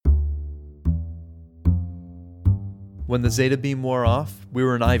When the Zeta beam wore off, we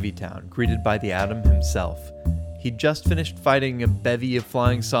were in Ivytown, greeted by the Atom himself. He'd just finished fighting a bevy of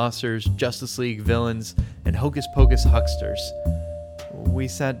flying saucers, Justice League villains, and hocus pocus hucksters. We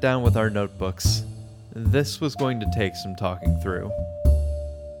sat down with our notebooks. This was going to take some talking through.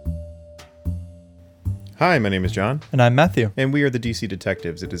 Hi, my name is John. And I'm Matthew. And we are the DC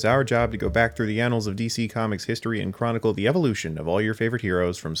Detectives. It is our job to go back through the annals of DC Comics history and chronicle the evolution of all your favorite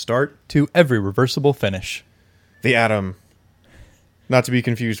heroes from start to every reversible finish. The Atom. Not to be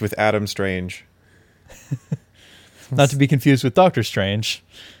confused with Adam Strange. Not to be confused with Doctor Strange.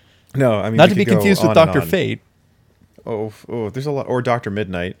 No, I mean, not to be confused with Dr. Fate. Oh, there's a lot. Or Dr.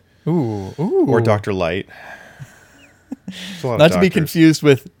 Midnight. Ooh. Or Dr. Light. Not to be confused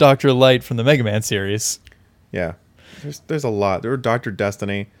with Dr. Light from the Mega Man series. Yeah. There's a lot. Or Dr.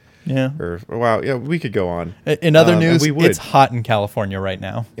 Destiny. Yeah. Wow, yeah, we could go on. In other news, it's hot in California right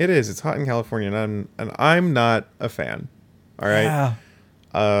now. It is. It's hot in California, and I'm not a fan. All right?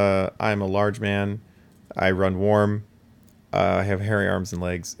 Yeah. I'm a large man. I run warm. I have hairy arms and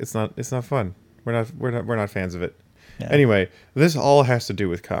legs. It's not fun. We're not fans of it. Yeah. Anyway, this all has to do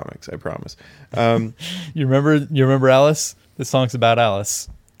with comics, I promise. You remember Alice? This song's about Alice.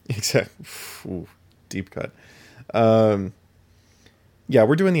 Exactly. Ooh, deep cut. Yeah,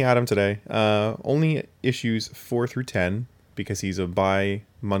 we're doing the Atom today. Only issues 4 through 10 because he's a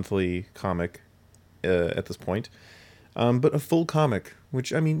bi-monthly comic at this point. But a full comic,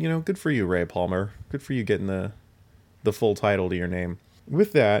 which, I mean, good for you, Ray Palmer. Good for you getting the full title to your name.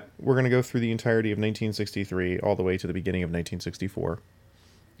 With that, we're going to go through the entirety of 1963 all the way to the beginning of 1964.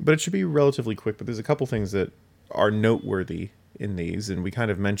 But it should be relatively quick, but there's a couple things that are noteworthy in these, and we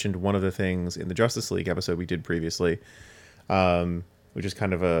kind of mentioned one of the things in the Justice League episode we did previously, which is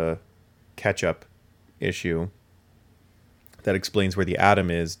kind of a catch-up issue that explains where the Atom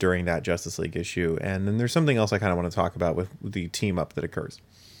is during that Justice League issue. And then there's something else I kind of want to talk about with the team-up that occurs.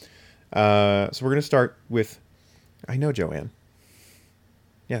 So we're going to start with... I know Joanne.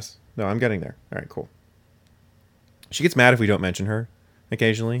 Yes. No, I'm getting there. All right, cool. She gets mad if we don't mention her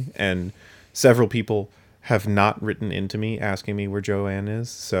occasionally, and several people have not written into me asking me where Joanne is.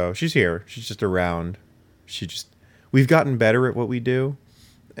 So she's here. She's just around. We've gotten better at what we do,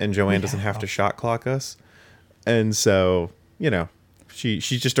 and Joanne doesn't have to shot clock us. And so, she's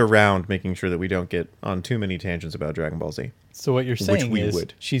just around making sure that we don't get on too many tangents about Dragon Ball Z. So what you're saying is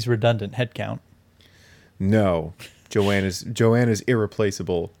she's redundant headcount. No. Joanne is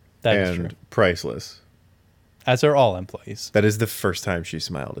irreplaceable and priceless. As are all employees. That is the first time she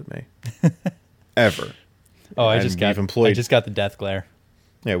smiled at me. Ever. Oh, I just got the death glare.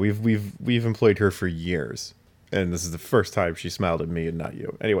 Yeah, we've employed her for years. And this is the first time she smiled at me and not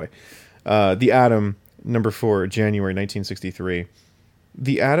you. Anyway, the Atom, number 4, January 1963.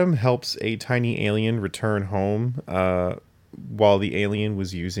 The Atom helps a tiny alien return home while the alien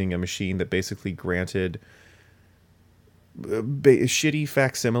was using a machine that basically granted shitty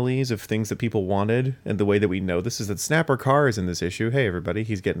facsimiles of things that people wanted. And the way that we know this is that Snapper Carr is in this issue. Hey, everybody,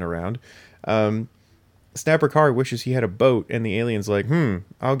 he's getting around. Snapper Carr wishes he had a boat, and the alien's like,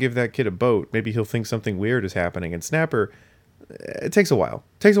 I'll give that kid a boat. Maybe he'll think something weird is happening. And Snapper, it takes a while.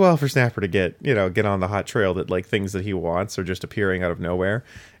 It takes a while for Snapper to get on the hot trail that, like, things that he wants are just appearing out of nowhere.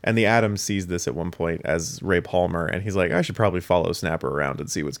 And the Atom sees this at one point as Ray Palmer, and he's like, I should probably follow Snapper around and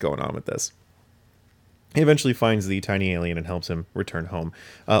see what's going on with this. He eventually finds the tiny alien and helps him return home.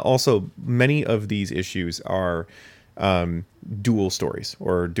 Also, many of these issues are dual stories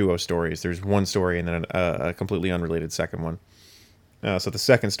or duo stories. There's one story and then a completely unrelated second one. So the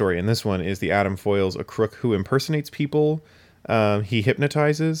second story in this one is the Atom foils a crook who impersonates people. He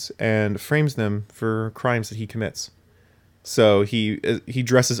hypnotizes and frames them for crimes that he commits. So he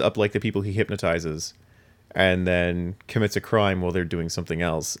dresses up like the people he hypnotizes and then commits a crime while they're doing something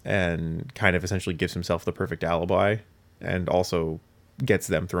else and kind of essentially gives himself the perfect alibi and also gets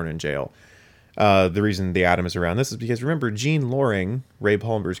them thrown in jail. The reason the Atom is around this is because, remember, Jean Loring, Ray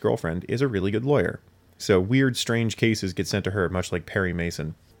Palmer's girlfriend, is a really good lawyer. So weird, strange cases get sent to her, much like Perry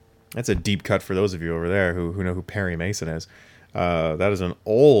Mason. That's a deep cut for those of you over there who know who Perry Mason is. That is an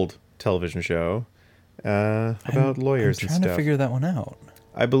old television show about lawyers and stuff. I'm trying to figure that one out.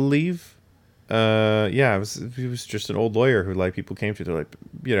 I believe... he was just an old lawyer who, like, people came to. They're like,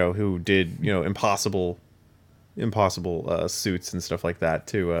 who did, impossible suits and stuff like that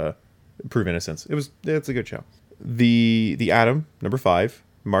to prove innocence. It's a good show. The Atom, number 5,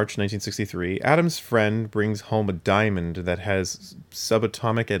 March 1963. Atom's friend brings home a diamond that has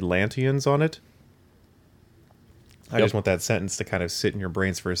subatomic Atlanteans on it. I just want that sentence to kind of sit in your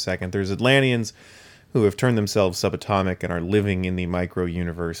brains for a second. There's Atlanteans who have turned themselves subatomic and are living in the micro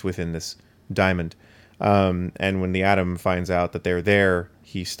universe within this diamond. And when the Atom finds out that they're there,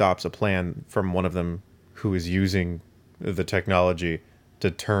 he stops a plan from one of them who is using the technology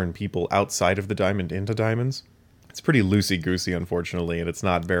to turn people outside of the diamond into diamonds. It's pretty loosey-goosey, unfortunately, and it's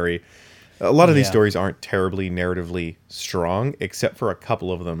not very... A lot of these stories aren't terribly narratively strong, except for a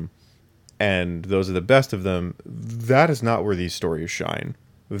couple of them. And those are the best of them. That is not where these stories shine.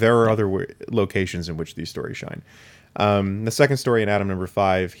 There are other locations in which these stories shine. The second story in Atom number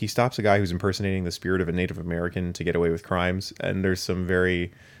 5, he stops a guy who's impersonating the spirit of a Native American to get away with crimes. And there's some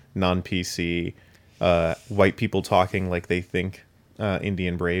very non-PC white people talking like they think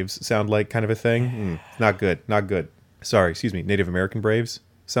Indian Braves sound like kind of a thing. Not good. Not good. Sorry, excuse me. Native American Braves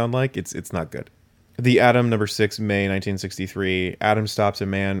sound like. It's not good. The Atom number 6, May 1963. Atom stops a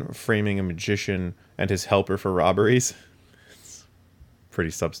man framing a magician and his helper for robberies. It's pretty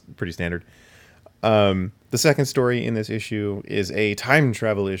standard. The second story in this issue is a time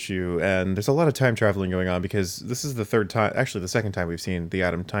travel issue, and there's a lot of time traveling going on because this is the second time we've seen the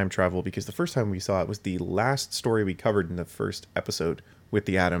Atom time travel, because the first time we saw it was the last story we covered in the first episode with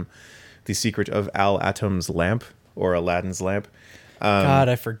the Atom, The Secret of Al-Atom's Lamp, or Aladdin's Lamp. God,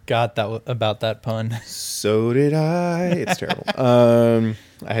 I forgot about that pun. So did I. It's terrible.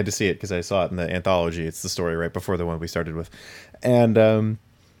 I had to see it because I saw it in the anthology. It's the story right before the one we started with. And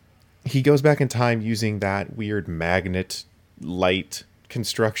he goes back in time using that weird magnet light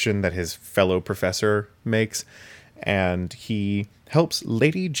construction that his fellow professor makes. And he helps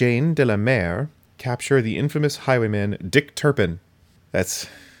Lady Jane de la Mare capture the infamous highwayman Dick Turpin. That's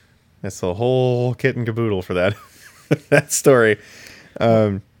the whole kit and caboodle for that that story.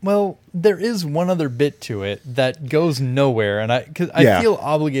 Well, there is one other bit to it that goes nowhere, and I feel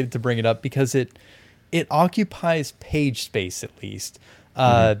obligated to bring it up because it occupies page space at least.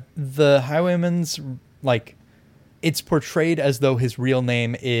 The highwayman's, like, it's portrayed as though his real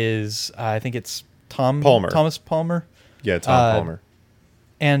name is I think it's Thomas Palmer. Yeah, Tom Palmer.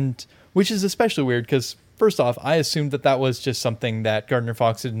 And which is especially weird because first off, I assumed that was just something that Gardner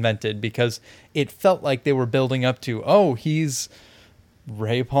Fox had invented because it felt like they were building up to, he's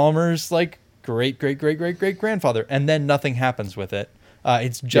Ray Palmer's like great grandfather, and then nothing happens with it.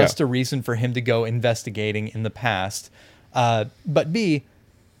 It's just a reason for him to go investigating in the past. But B,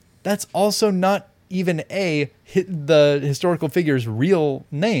 that's also not even the historical figure's real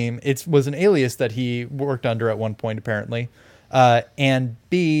name. It was an alias that he worked under at one point, apparently. And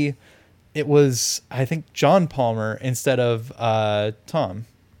B, it was, I think, John Palmer instead of Tom.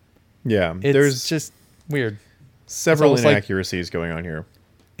 Yeah, there's just weird. Several inaccuracies going on here.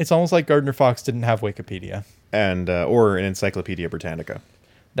 It's almost like Gardner Fox didn't have Wikipedia. And or an Encyclopedia Britannica.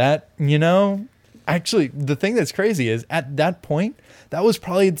 That, actually, the thing that's crazy is at that point, that was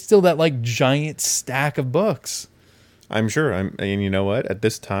probably still that like giant stack of books. I'm sure. And you know what? At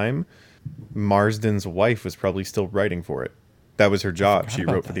this time, Marsden's wife was probably still writing for it. That was her job. She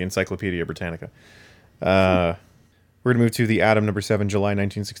wrote for the Encyclopedia Britannica. We're going to move to the Atom number 7, July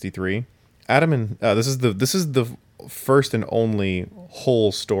 1963. Atom and this is the first and only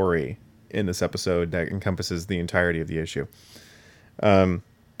whole story in this episode that encompasses the entirety of the issue. Atom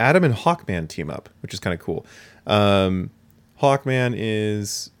and Hawkman team up, which is kind of cool. Hawkman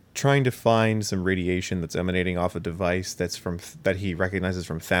is trying to find some radiation that's emanating off a device that he recognizes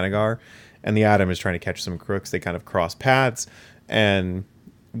from Thanagar, and the Atom is trying to catch some crooks. They kind of cross paths, and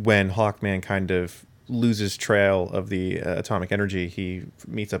when Hawkman kind of loses trail of the atomic energy, he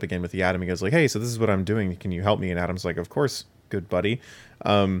meets up again with the Atom. He goes like, "Hey, so this is what I'm doing. Can you help me?" And Atom's like, "Of course, good buddy."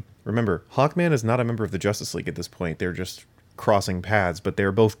 Remember, Hawkman is not a member of the Justice League at this point. They're just crossing paths, but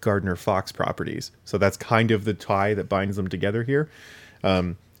they're both Gardner Fox properties. So that's kind of the tie that binds them together here.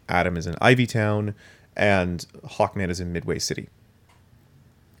 Atom is in Ivytown, and Hawkman is in Midway City.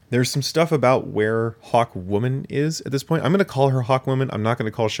 There's some stuff about where Hawkwoman is at this point. I'm going to call her Hawkwoman. I'm not going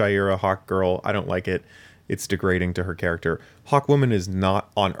to call Shayera Hawkgirl. I don't like it. It's degrading to her character. Hawkwoman is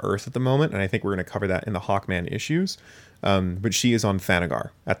not on Earth at the moment, and I think we're going to cover that in the Hawkman issues. But she is on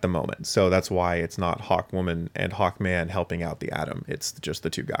Thanagar at the moment. So that's why it's not Hawkwoman and Hawkman helping out the Atom. It's just the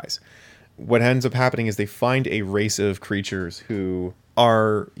two guys. What ends up happening is they find a race of creatures who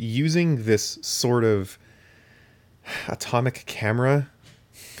are using this sort of atomic camera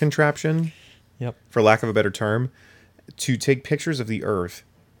contraption, for lack of a better term, to take pictures of the Earth,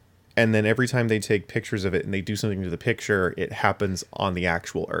 and then every time they take pictures of it and they do something to the picture, it happens on the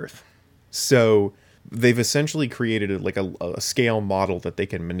actual Earth. So they've essentially created a scale model that they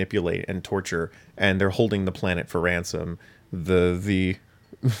can manipulate and torture, and they're holding the planet for ransom. The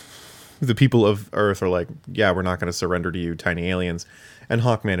people of Earth are like, yeah, we're not going to surrender to you, tiny aliens. And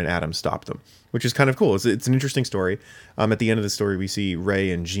Hawkman and Atom stop them, which is kind of cool. It's an interesting story. At the end of the story, we see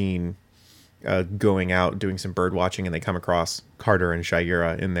Ray and Jean going out doing some bird watching, and they come across Carter and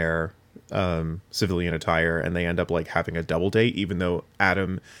Shaira in their civilian attire, and they end up like having a double date, even though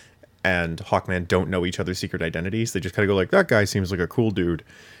Adam and Hawkman don't know each other's secret identities. They just kind of go like, that guy seems like a cool dude.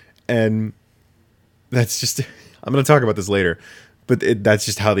 And that's just, I'm going to talk about this later, but that's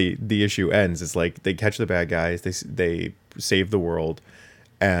just how the issue ends. It's like they catch the bad guys, they save the world,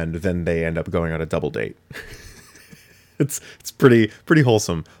 and then they end up going on a double date. It's pretty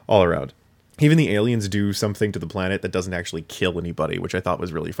wholesome all around. Even the aliens do something to the planet that doesn't actually kill anybody, which I thought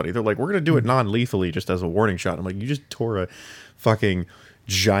was really funny. They're like, we're going to do it non-lethally just as a warning shot. I'm like, you just tore a fucking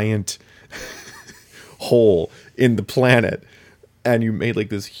giant hole in the planet and you made like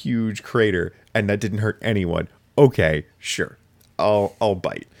this huge crater and that didn't hurt anyone. Okay, sure. I'll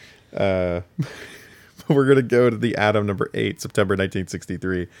bite. We're going to go to the Atom number 8, September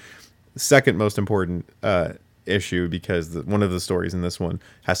 1963. The second most important issue, because one of the stories in this one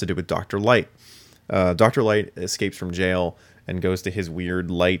has to do with Dr. Light. Dr. Light escapes from jail and goes to his weird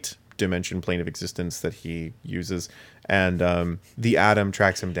light dimension plane of existence that he uses, and the Atom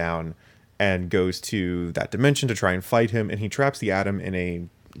tracks him down and goes to that dimension to try and fight him, and he traps the Atom in a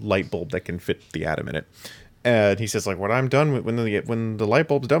light bulb that can fit the Atom in it. And he says, like, when I'm done with, when the light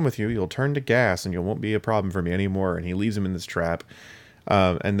bulb's done with you, you'll turn to gas and you won't be a problem for me anymore. And he leaves him in this trap,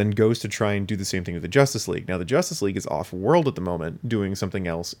 and then goes to try and do the same thing with the Justice League. Now, the Justice League is off-world at the moment, doing something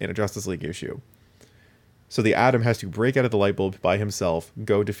else in a Justice League issue. So the Atom has to break out of the light bulb by himself,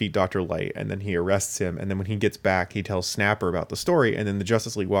 go defeat Dr. Light, and then he arrests him. And then when he gets back, he tells Snapper about the story, and then the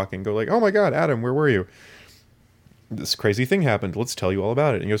Justice League walk in and go like, oh my god, Atom, where were you? This crazy thing happened. Let's tell you all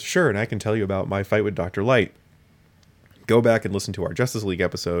about it. And he goes, sure, and I can tell you about my fight with Dr. Light. Go back and listen to our Justice League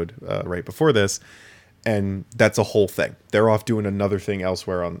episode right before this, and that's a whole thing. They're off doing another thing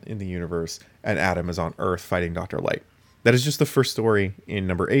elsewhere in the universe, and Atom is on Earth fighting Dr. Light. That is just the first story in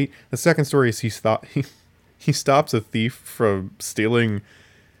number 8. The second story is he stops a thief from stealing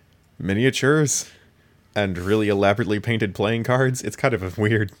miniatures and really elaborately painted playing cards. It's kind of a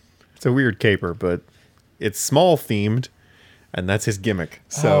weird caper, but it's small themed, and that's his gimmick.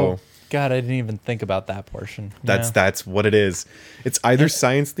 So God, I didn't even think about that portion. That's what it is. It's either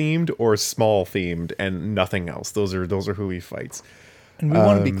science themed or small themed, and nothing else. Those are who he fights. And we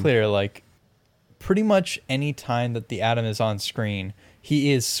want to be clear, like, pretty much any time that the Atom is on screen,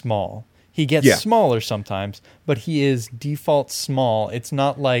 he is small. He gets smaller sometimes, but he is default small. It's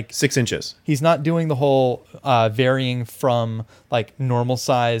not like 6 inches. He's not doing the whole varying from like normal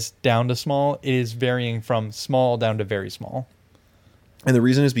size down to small. It is varying from small down to very small. And the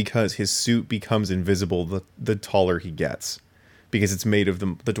reason is because his suit becomes invisible the taller he gets, because it's made of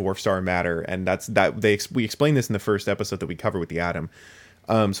the dwarf star matter, and we explain this in the first episode that we cover with the Atom.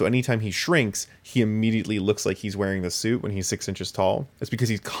 So anytime he shrinks, he immediately looks like he's wearing the suit when he's 6 inches tall. It's because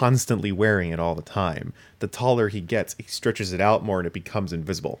he's constantly wearing it all the time. The taller he gets, he stretches it out more and it becomes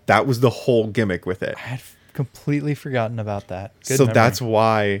invisible. That was the whole gimmick with it. I had completely forgotten about that. Good so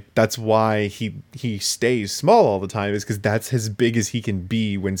memory. that's why he stays small all the time, is because that's as big as he can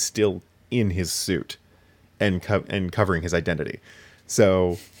be when still in his suit and covering his identity.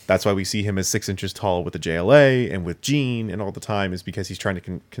 So that's why we see him as 6 inches tall with the JLA and with Jean and all the time, is because he's trying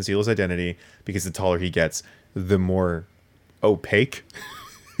to conceal his identity, because the taller he gets, the more opaque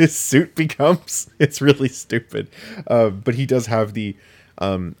his suit becomes. It's really stupid. But he does have the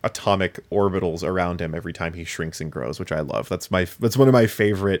atomic orbitals around him every time he shrinks and grows, which I love. That's one of my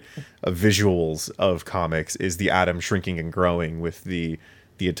favorite visuals of comics, is the Atom shrinking and growing with the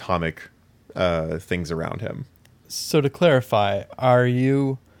atomic things around him. So to clarify, are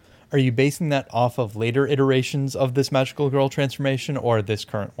you basing that off of later iterations of this Magical Girl transformation or this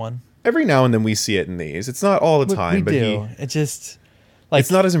current one? Every now and then we see it in these. It's not all the time, but it just like,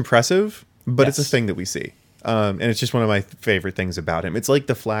 it's not as impressive, but it's a thing that we see. And it's just one of my favorite things about him. It's like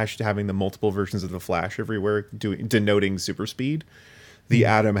the Flash having the multiple versions of the Flash everywhere, denoting super speed. The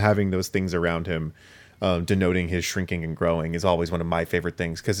Atom having those things around him, denoting his shrinking and growing, is always one of my favorite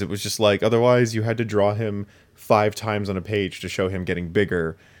things, because it was just like, otherwise you had to draw him 5 times on a page to show him getting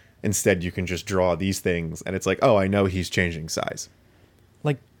bigger. Instead, you can just draw these things, and it's like, oh, I know he's changing size.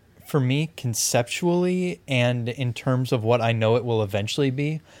 Like, for me, conceptually, and in terms of what I know it will eventually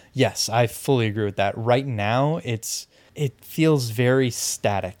be, yes, I fully agree with that. Right now, it feels very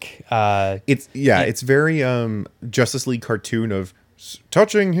static. It's very Justice League cartoon of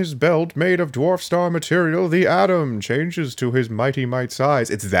touching his belt made of dwarf star material, the Atom changes to his mighty might size.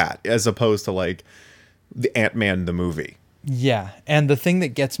 It's that, as opposed to like the Ant-Man the movie. Yeah, and the thing that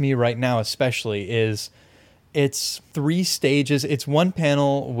gets me right now especially is it's 3 stages. It's one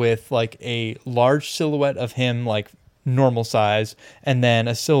panel with like a large silhouette of him like normal size, and then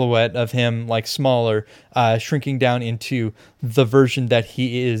a silhouette of him like smaller, shrinking down into the version that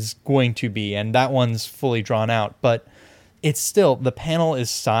he is going to be, and that one's fully drawn out. But it's still, the panel is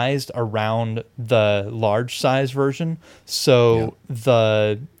sized around the large size version, so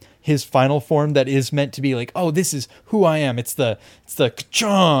his final form that is meant to be like, oh, this is who I am. It's the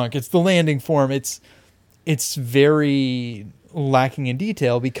ka-chonk, it's the landing form. It's very lacking in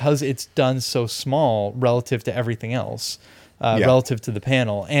detail because it's done so small relative to everything else, relative to the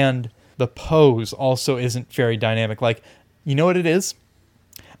panel. And the pose also isn't very dynamic. Like, you know what it is?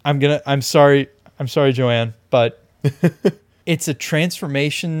 I'm sorry, Joanne, but it's a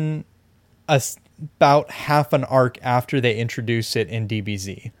transformation about half an arc after they introduce it in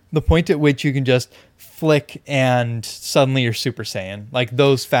DBZ. The point at which you can just flick and suddenly you're Super Saiyan. Like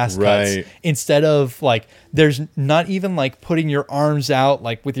those fast cuts. Instead of like, there's not even like putting your arms out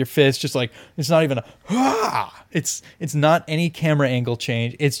like with your fists, just like, it's not even it's not any camera angle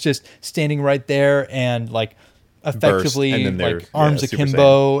change. It's just standing right there and like effectively and like arms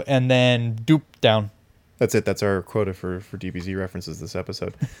akimbo and then doop down. That's it. That's our quota for DBZ references this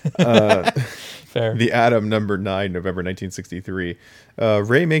episode. Fair. The Atom, number 9, November 1963.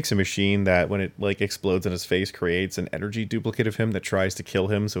 Ray makes a machine that, when it like explodes in his face, creates an energy duplicate of him that tries to kill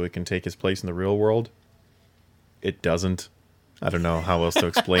him so it can take his place in the real world. It doesn't. I don't know how else to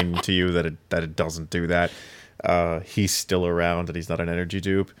explain to you that it doesn't do that. He's still around and he's not an energy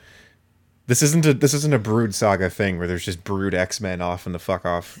dupe. This isn't a Brood Saga thing where there's just Brood X-Men off in the fuck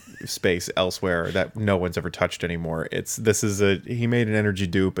off space elsewhere that no one's ever touched anymore. He made an energy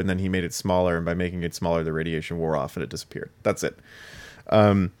dupe and then he made it smaller, and by making it smaller the radiation wore off and it disappeared. That's it.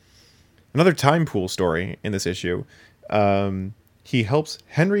 Another time pool story in this issue. He helps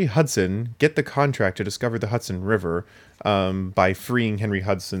Henry Hudson get the contract to discover the Hudson River by freeing Henry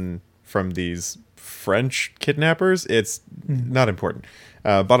Hudson from these French kidnappers. It's not important.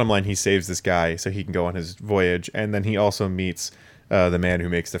 Bottom line, he saves this guy so he can go on his voyage, and then he also meets the man who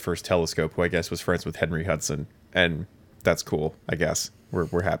makes the first telescope, who I guess was friends with Henry Hudson, and that's cool, I guess.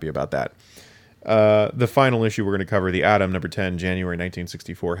 We're happy about that. The final issue we're going to cover, The Atom, number 10, January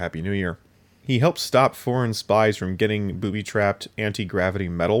 1964, Happy New Year. He helps stop foreign spies from getting booby-trapped anti-gravity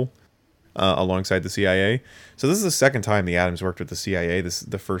metal alongside the CIA. So this is the second time the Atom's worked with the CIA.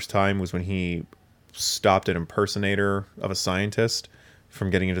 The first time was when he stopped an impersonator of a scientist from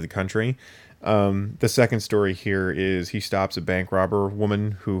getting into the country. The second story here is he stops a bank robber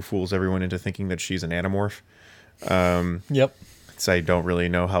woman who fools everyone into thinking that she's an anamorph. Yep. So I don't really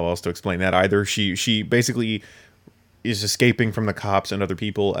know how else to explain that either. She basically is escaping from the cops and other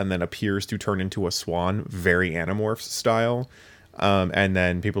people and then appears to turn into a swan, very Animorphs style. And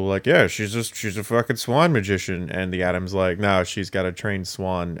then people are like, yeah, she's a fucking swan magician. And the Atom's like, no, she's got a trained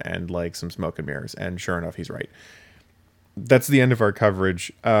swan and like some smoke and mirrors. And sure enough, he's right. That's the end of our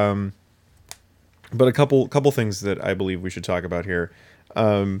coverage. But a couple things that I believe we should talk about here.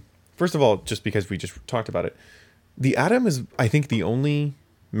 First of all, just because we just talked about it, the Atom is, I think, the only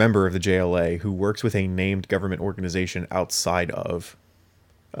member of the JLA who works with a named government organization outside of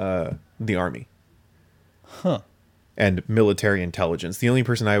the Army. Huh. And military intelligence. The only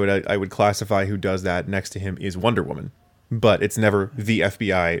person I would classify who does that next to him is Wonder Woman. But it's never the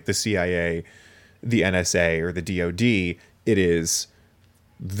FBI, the CIA, the NSA, or the DOD. It is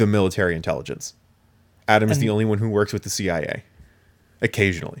the military intelligence. Atom is the only one who works with the CIA.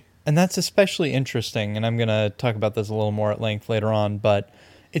 Occasionally. And that's especially interesting, and I'm going to talk about this a little more at length later on, but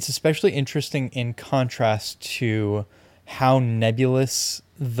it's especially interesting in contrast to how nebulous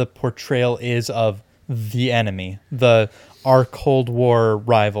the portrayal is of the enemy, our Cold War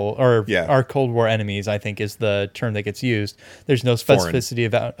rival, or our Cold War enemies, I think is the term that gets used. There's no specificity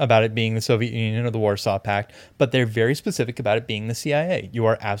about it being the Soviet Union or the Warsaw Pact, but they're very specific about it being the CIA. You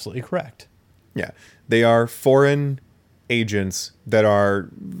are absolutely correct. Yeah. They are foreign agents that are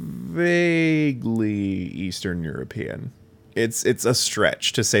vaguely Eastern European. It's a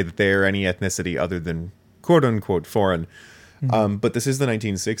stretch to say that they are any ethnicity other than quote-unquote foreign. Mm-hmm. But this is the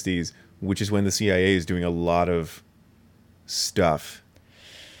 1960s, which is when the CIA is doing a lot of stuff.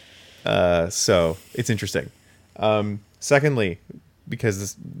 So it's interesting. Secondly,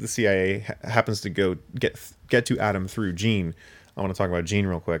 because the CIA happens to go get to Atom through Jean, I want to talk about Jean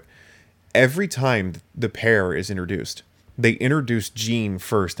real quick. Every time the pair is introduced, they introduce Jean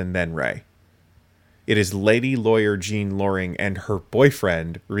first and then Ray. It is lady lawyer Jean Loring and her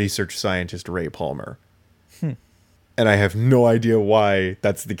boyfriend, research scientist Ray Palmer. And I have no idea why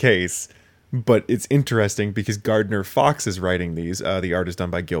that's the case, but it's interesting because Gardner Fox is writing these. The art is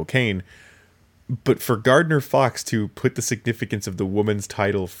done by Gil Kane. But for Gardner Fox to put the significance of the woman's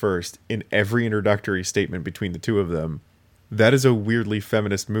title first in every introductory statement between the two of them, that is a weirdly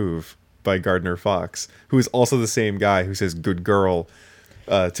feminist move by Gardner Fox, who is also the same guy who says "good girl"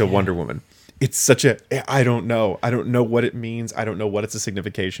 to Wonder Woman. It's such a, I don't know what it means. I don't know what it's a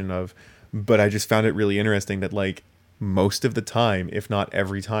signification of, but I just found it really interesting that, like, most of the time, if not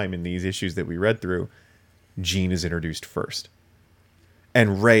every time in these issues that we read through, Jean is introduced first.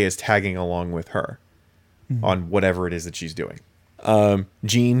 And Ray is tagging along with her on whatever it is that she's doing.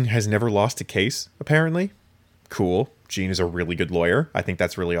 Jean has never lost a case, apparently. Cool. Jean is a really good lawyer. I think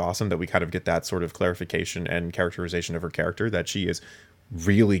that's really awesome that we kind of get that sort of clarification and characterization of her character, that she is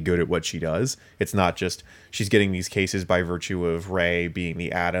really good at what she does. It's not just she's getting these cases by virtue of Ray being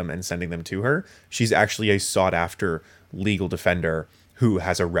the Atom and sending them to her. She's actually a sought-after legal defender who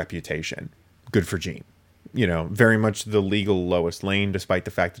has a reputation. Good for Jean. You know, very much the legal Lois Lane, despite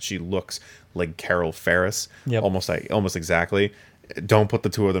the fact that she looks like Carol Ferris, almost exactly. Don't put the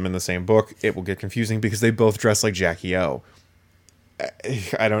two of them in the same book; it will get confusing because they both dress like Jackie O.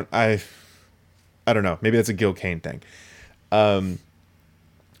 I don't know. Maybe that's a Gil Kane thing.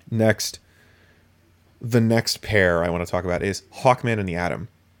 Next, the next pair I want to talk about is Hawkman and the Atom.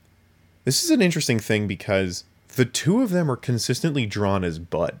 This is an interesting thing because the two of them are consistently drawn as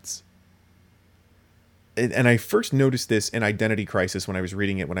buds. And I first noticed this in Identity Crisis when I was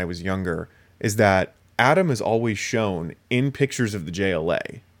reading it when I was younger, is that Atom is always shown in pictures of the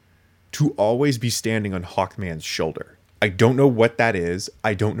JLA to always be standing on Hawkman's shoulder. I don't know what that is.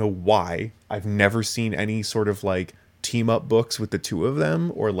 I don't know why. I've never seen any sort of like team up books with the two of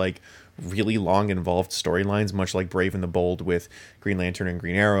them, or like really long involved storylines, much like Brave and the Bold with Green Lantern and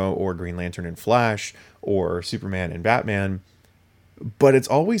Green Arrow, or Green Lantern and Flash, or Superman and Batman. But it's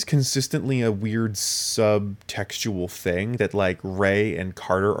always consistently a weird subtextual thing that like Ray and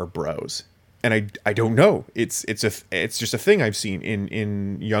Carter are bros. And I don't know. It's just a thing I've seen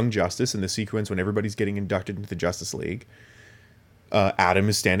in Young Justice, in the sequence when everybody's getting inducted into the Justice League. Atom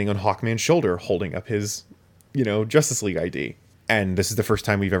is standing on Hawkman's shoulder holding up his, Justice League ID. And this is the first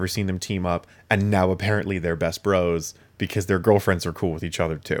time we've ever seen them team up. And now apparently they're best bros because their girlfriends are cool with each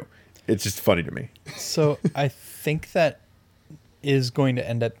other too. It's just funny to me. So I think that is going to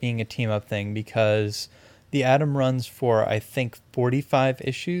end up being a team up thing because the Atom runs for, I think, 45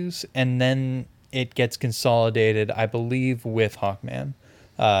 issues, and then it gets consolidated, I believe, with Hawkman.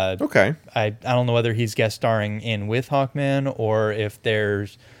 Okay. I don't know whether he's guest starring in with Hawkman or if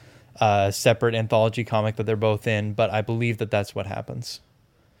there's a separate anthology comic that they're both in, but I believe that that's what happens.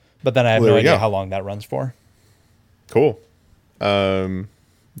 But then I have no idea how long that runs for. Cool.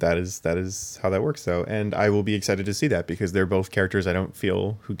 That is how that works, though, and I will be excited to see that because they're both characters I don't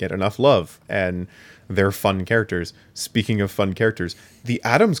feel who get enough love, and they're fun characters. Speaking of fun characters, the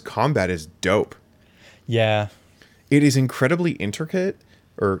Atom's combat is dope. Yeah, it is incredibly intricate,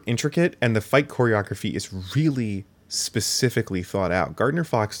 and the fight choreography is really specifically thought out. Gardner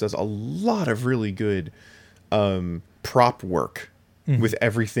Fox does a lot of really good prop work. With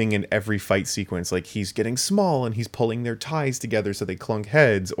everything in every fight sequence. Like, he's getting small and he's pulling their ties together so they clunk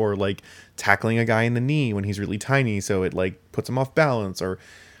heads, or like tackling a guy in the knee when he's really tiny so it like puts him off balance, or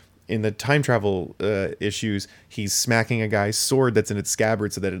in the time travel issues he's smacking a guy's sword that's in its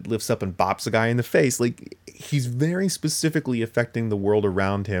scabbard so that it lifts up and bops a guy in the face. Like, he's very specifically affecting the world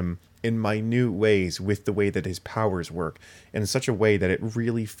around him in minute ways with the way that his powers work, in such a way that it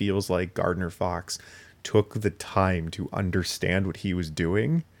really feels like Gardner Fox took the time to understand what he was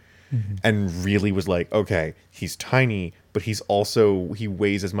doing and really was like, okay, he's tiny, but he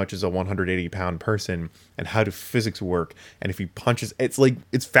weighs as much as a 180-pound person, and how do physics work? And if he punches,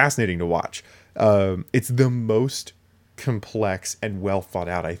 it's fascinating to watch. It's the most complex and well thought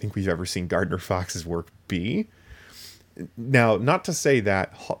out I think we've ever seen Gardner Fox's work be. Now, not to say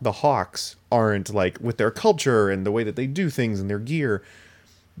that the Hawks aren't, like, with their culture and the way that they do things and their gear,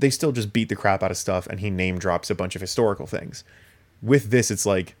 they still just beat the crap out of stuff, and he name drops a bunch of historical things. With this, it's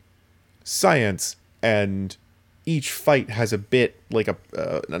like science, and each fight has a bit, like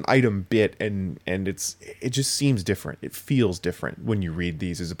an item bit, and it just seems different. It feels different when you read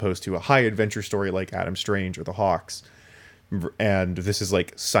these, as opposed to a high adventure story like Adam Strange or the Hawks. And this is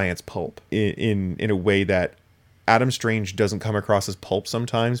like science pulp in a way that Adam Strange doesn't come across as pulp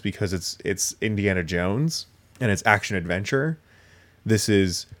sometimes because it's Indiana Jones and it's action adventure. This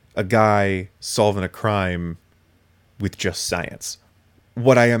is a guy solving a crime with just science.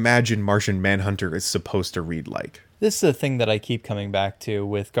 What I imagine Martian Manhunter is supposed to read like. This is the thing that I keep coming back to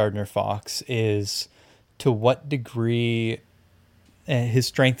with Gardner Fox, is to what degree his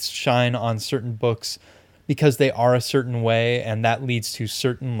strengths shine on certain books because they are a certain way, and that leads to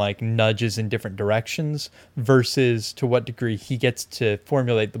certain like nudges in different directions, versus to what degree he gets to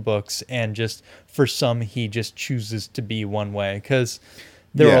formulate the books, and just for some he just chooses to be one way. Because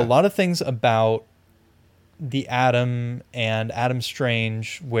there are a lot of things about the Atom and Adam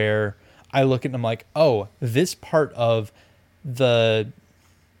Strange where I look at them like, oh, this part of the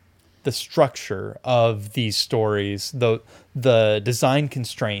structure of these stories, the design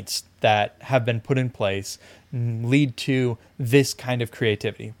constraints that have been put in place lead to this kind of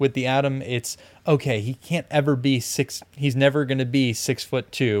creativity. With the Atom, it's okay, he can't ever be he's never going to be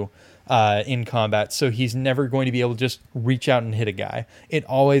 6'2" in combat, so he's never going to be able to just reach out and hit a guy. It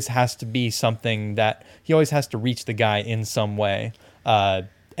always has to be something that he always has to reach the guy in some way.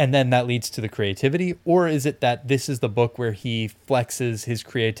 And then that leads to the creativity? Or is it that this is the book where he flexes his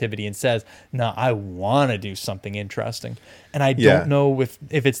creativity and says, no, I want to do something interesting? And I don't know if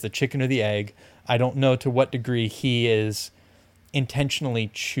it's the chicken or the egg. I don't know to what degree he is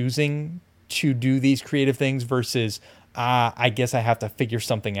intentionally choosing to do these creative things versus, I guess I have to figure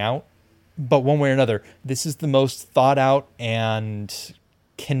something out. But one way or another, this is the most thought out and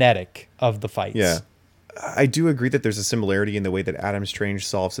kinetic of the fights. Yeah. I do agree that there's a similarity in the way that Adam Strange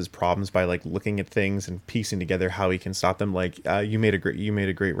solves his problems by like looking at things and piecing together how he can stop them. Like you made a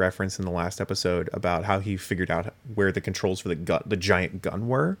great reference in the last episode about how he figured out where the controls for the giant gun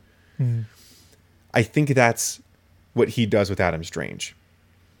were. Mm. I think that's what he does with Adam Strange.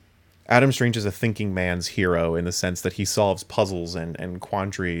 Adam Strange is a thinking man's hero in the sense that he solves puzzles and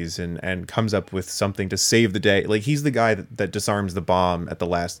quandaries and comes up with something to save the day. Like he's the guy that disarms the bomb at the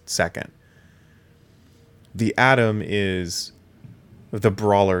last second. The Atom is the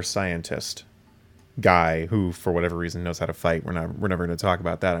brawler scientist guy who, for whatever reason, knows how to fight. We're never going to talk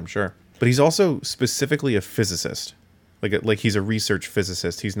about that, I'm sure. But he's also specifically a physicist. Like he's a research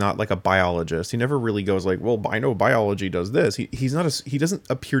physicist. He's not like a biologist. He never really goes like, well, I know biology does this. He doesn't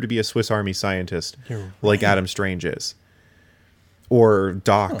appear to be a Swiss Army scientist like Adam Strange is. Or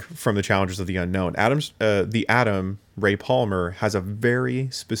Doc from the Challengers of the Unknown. The Atom, Ray Palmer, has a very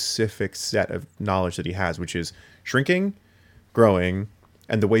specific set of knowledge that he has, which is shrinking, growing,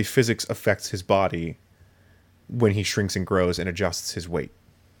 and the way physics affects his body when he shrinks and grows and adjusts his weight.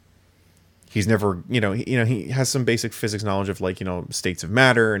 He's never, he has some basic physics knowledge of like, states of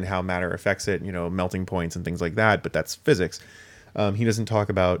matter and how matter affects it, melting points and things like that, but that's physics. He doesn't talk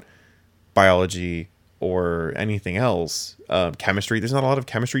about biology or anything else. Chemistry, there's not a lot of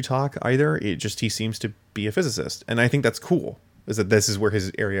chemistry talk either. He seems to be a physicist. And I think that's cool, is that this is where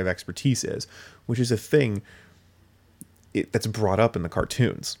his area of expertise is, which is a thing that's brought up in the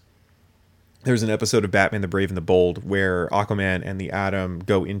cartoons. There's an episode of Batman the Brave and the Bold where Aquaman and the Atom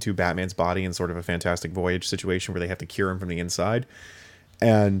go into Batman's body in sort of a Fantastic Voyage situation where they have to cure him from the inside.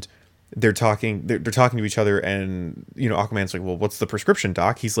 And they're talking to each other, and Aquaman's like, well, what's the prescription,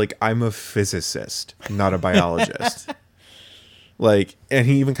 Doc? He's like, I'm a physicist, not a biologist. Like, and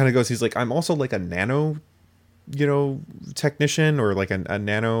he even kind of goes, he's like, I'm also like a nano technician or like a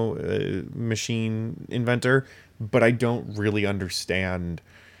nano machine inventor, but I don't really understand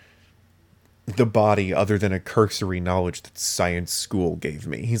the body other than a cursory knowledge that science school gave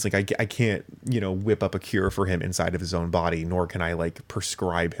me. He's like, I can't, whip up a cure for him inside of his own body, nor can I like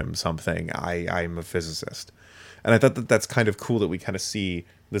prescribe him something. I'm a physicist. And I thought that's kind of cool that we kind of see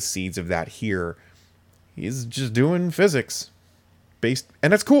the seeds of that here. He's just doing physics based,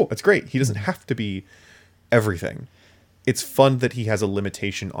 and that's cool. That's great. He doesn't have to be everything. It's fun that he has a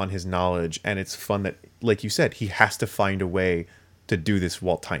limitation on his knowledge, and it's fun that, like you said, he has to find a way to do this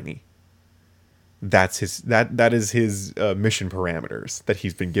while tiny. That is his mission parameters that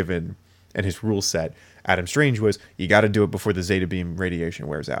he's been given, and his rule set. Adam Strange was, you got to do it before the Zeta beam radiation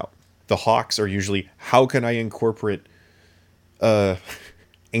wears out. The Hawks are usually, how can I incorporate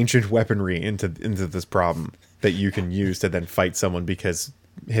ancient weaponry into this problem that you can use to then fight someone because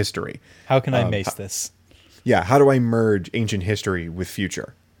history. How can I mace this? Yeah, how do I merge ancient history with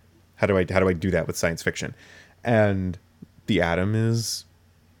future? How do I do that with science fiction? And the Atom is,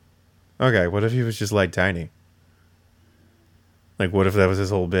 okay, what if he was just like tiny? Like, what if that was his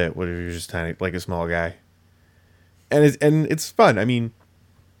whole bit? What if he was just tiny, like a small guy? And it's fun. I mean,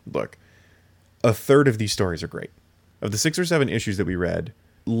 look, a third of these stories are great. Of the 6 or 7 issues that we read,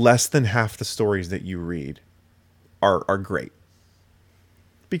 less than half the stories that you read are great.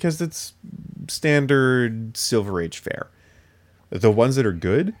 Because it's standard Silver Age fare. The ones that are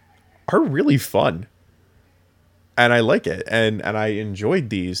good are really fun. And I like it. And I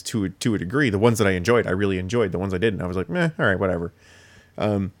enjoyed these to a degree. The ones that I enjoyed, I really enjoyed. The ones I didn't, I was like, meh, all right, whatever.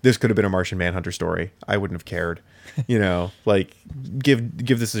 This could have been a Martian Manhunter story. I wouldn't have cared. You know, like give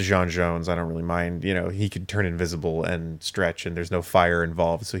this to Jean Jones. I don't really mind. You know, he could turn invisible and stretch, and there's no fire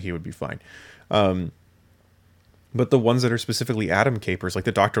involved, so he would be fine. But the ones that are specifically atom capers, like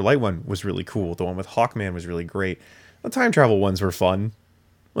the Dr. Light one was really cool. The one with Hawkman was really great. The time travel ones were fun.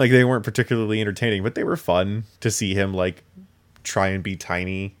 Like, they weren't particularly entertaining, but they were fun to see him, like, try and be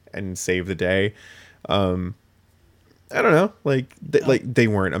tiny and save the day. I don't know. Like, they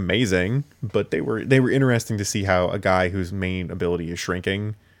weren't amazing, but they were interesting to see how a guy whose main ability is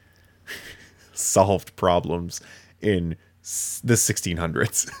shrinking solved problems in the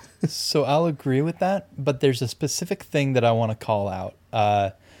 1600s. So I'll agree with that, but there's a specific thing that I want to call out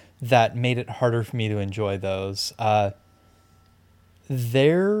that made it harder for me to enjoy those.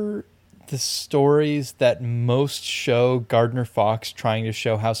 They're the stories that most show Gardner Fox trying to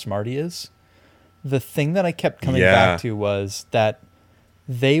show how smart he is. The thing that I kept coming back to was that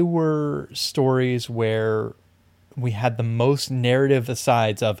they were stories where we had the most narrative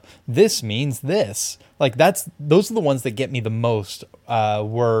asides of this means this. Like, those are the ones that get me the most,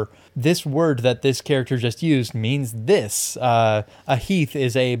 were this word that this character just used means this. A heath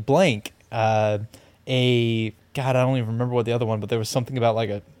is a blank. God, I don't even remember what the other one, but there was something about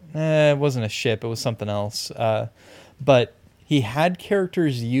like it wasn't a ship, it was something else. But he had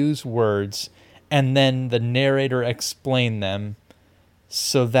characters use words and then the narrator explain them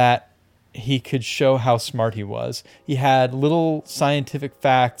so that he could show how smart he was. He had little scientific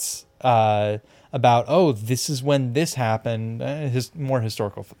facts about, oh, this is when this happened. More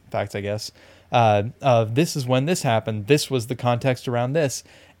historical facts, I guess. This is when this happened. This was the context around this.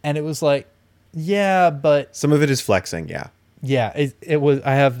 And it was like, yeah, but... Some of it is flexing, yeah. Yeah, it was.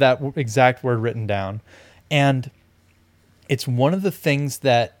 I have that exact word written down. And it's one of the things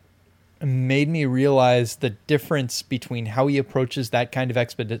that made me realize the difference between how he approaches that kind of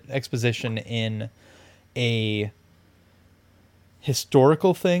exposition in a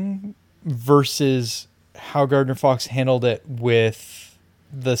historical thing versus how Gardner Fox handled it with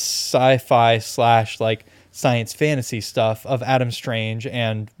the sci-fi / like science fantasy stuff of Adam Strange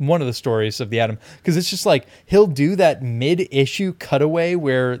and one of the stories of the Atom. Because it's just like, he'll do that mid-issue cutaway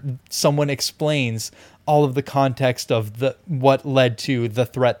where someone explains all of the context of what led to the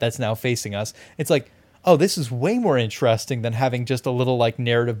threat that's now facing us. It's like, oh, this is way more interesting than having just a little like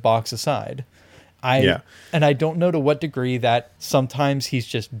narrative box aside. And I don't know to what degree that sometimes he's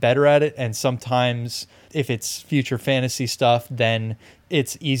just better at it, and sometimes if it's future fantasy stuff, then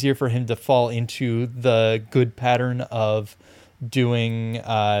it's easier for him to fall into the good pattern of doing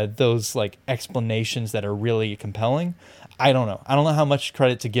those like explanations that are really compelling. I don't know. I don't know how much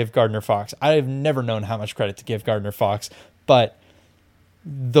credit to give Gardner Fox. I've never known how much credit to give Gardner Fox, but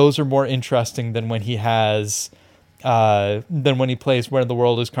those are more interesting than when he has... than when he plays Where in the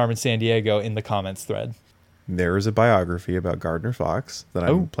World is Carmen Sandiego in the comments thread. There is a biography about Gardner Fox that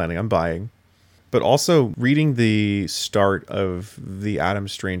I'm planning on buying. But also reading the start of the Adam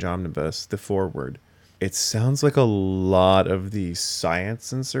Strange Omnibus, the foreword, it sounds like a lot of the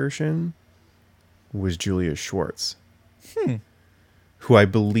science insertion was Julia Schwartz, who I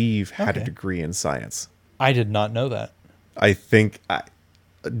believe had a degree in science. I did not know that. I think...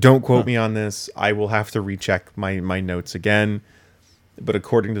 Don't quote me on this. I will have to recheck my notes again. But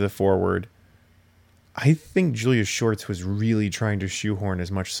according to the foreword, I think Julia Schwartz was really trying to shoehorn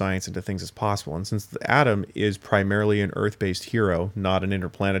as much science into things as possible. And since the Atom is primarily an Earth-based hero, not an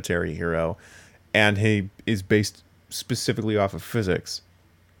interplanetary hero, and he is based specifically off of physics,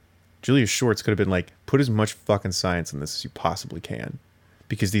 Julia Schwartz could have been like, put as much fucking science in this as you possibly can.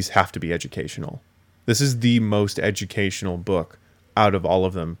 Because these have to be educational. This is the most educational book out of all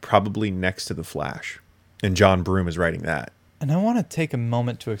of them, probably next to The Flash. And John Broome is writing that. And I want to take a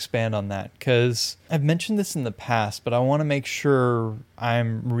moment to expand on that, because I've mentioned this in the past, but I want to make sure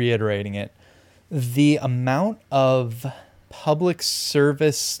I'm reiterating it. The amount of public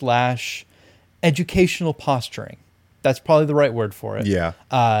service / educational posturing, that's probably the right word for it. Yeah.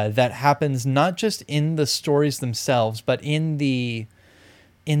 That happens not just in the stories themselves, but in the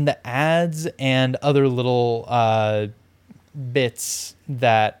ads and other little bits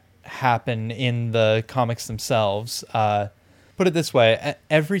that happen in the comics themselves. Put it this way,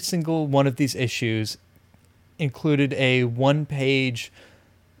 every single one of these issues included a one-page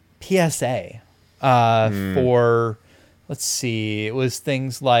PSA for, let's see, it was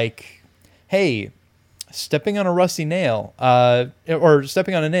things like, hey, stepping on a rusty nail, or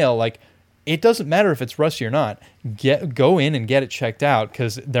stepping on a nail, like, it doesn't matter if it's rusty or not. Go in and get it checked out,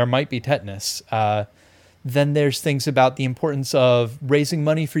 because there might be tetanus. Then there's things about the importance of raising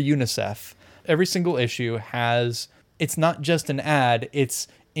money for UNICEF. Every single issue has it's not just an ad, it's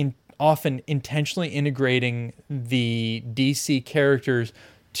often intentionally integrating the DC characters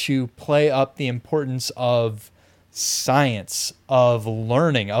to play up the importance of science, of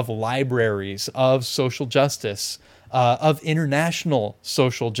learning, of libraries, of social justice, of international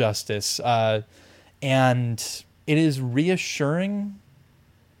social justice. And it is reassuring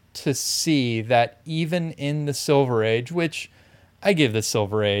to see that even in the Silver Age, which I give the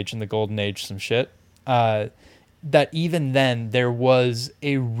Silver Age and the Golden Age some shit, that even then there was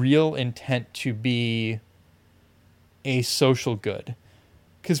a real intent to be a social good.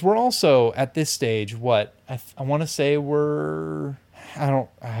 Because we're also at this stage, what I want to say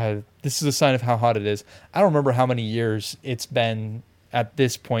this is a sign of how hot it is. I don't remember how many years it's been at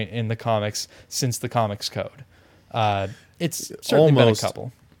this point in the comics since the Comics Code. It's certainly been a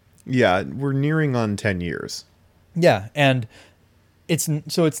couple. Yeah, we're nearing on 10 years. Yeah, and it's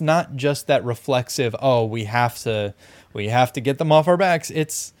not just that reflexive, oh, we have to get them off our backs.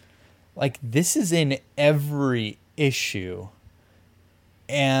 It's like this is in every issue.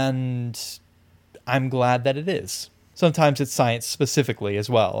 And I'm glad that it is. Sometimes it's science specifically as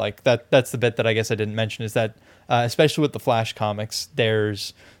well. Like that's the bit that I guess I didn't mention is that especially with the Flash comics,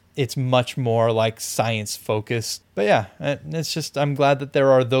 it's much more like science focused. But yeah, it's just I'm glad that there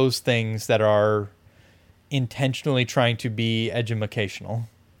are those things that are intentionally trying to be educational.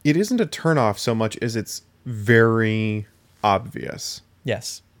 It isn't a turnoff so much as it's very obvious.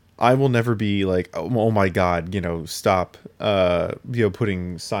 Yes. I will never be like, oh my God, stop,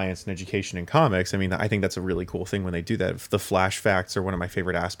 putting science and education in comics. I mean, I think that's a really cool thing when they do that. The Flash facts are one of my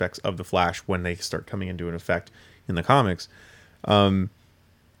favorite aspects of the Flash when they start coming into an effect in the comics.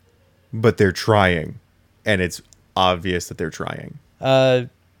 But they're trying, and it's obvious that they're trying.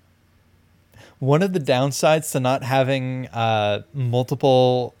 One of the downsides to not having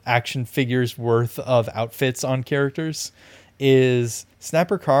multiple action figures worth of outfits on characters is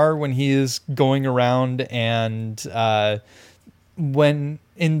Snapper Carr when he is going around and when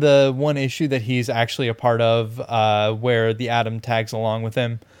in the one issue that he's actually a part of where the Atom tags along with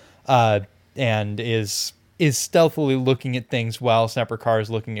him and is stealthily looking at things while Snapper Carr is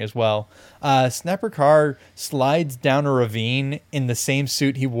looking as well. Snapper Carr slides down a ravine in the same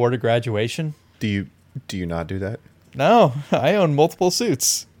suit he wore to graduation. Do you not do that? No, I own multiple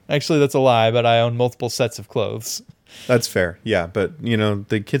suits. Actually, that's a lie, but I own multiple sets of clothes. That's fair. Yeah, but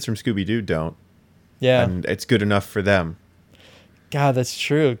the kids from Scooby-Doo don't. Yeah. And it's good enough for them. God, that's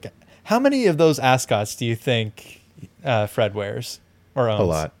true. How many of those ascots do you think Fred wears or owns? A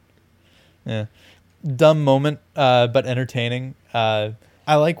lot. Yeah. Dumb moment, but entertaining. I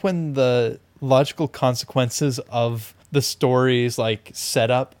like when the logical consequences of the stories like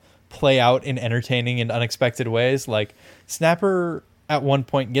setup play out in entertaining and unexpected ways. Like Snapper at one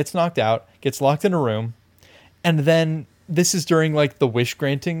point gets knocked out, gets locked in a room, and then this is during like the wish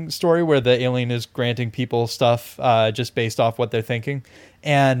granting story where the alien is granting people stuff just based off what they're thinking.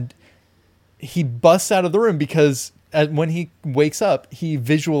 And he busts out of the room because when he wakes up, he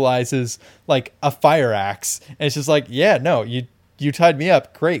visualizes like a fire axe. And it's just like, yeah, no, you tied me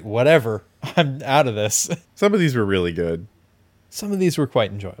up. Great, whatever. I'm out of this. Some of these were really good. Some of these were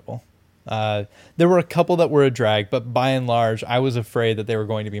quite enjoyable. There were a couple that were a drag, but by and large, I was afraid that they were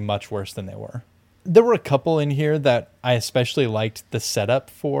going to be much worse than they were. There were a couple in here that I especially liked the setup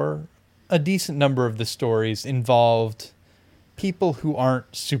for. A decent number of the stories involved people who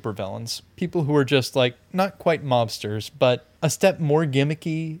aren't supervillains. People who are just like, not quite mobsters, but a step more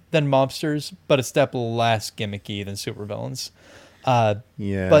gimmicky than mobsters, but a step less gimmicky than supervillains.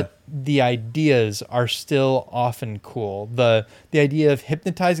 Yeah. But the ideas are still often cool. The idea of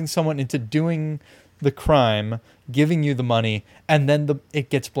hypnotizing someone into doing the crime, giving you the money, and then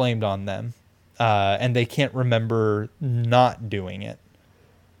it gets blamed on them. And they can't remember not doing it.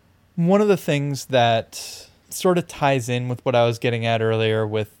 One of the things that sort of ties in with what I was getting at earlier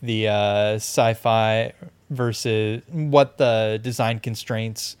with the sci-fi versus what the design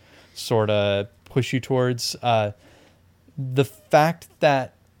constraints sort of push you towards. The fact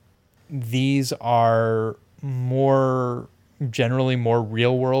that these are generally more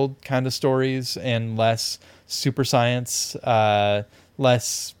real world kind of stories and less super science,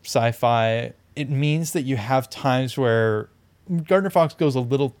 less sci-fi, it means that you have times where Gardner Fox goes a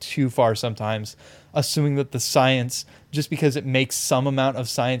little too far sometimes, assuming that the science, just because it makes some amount of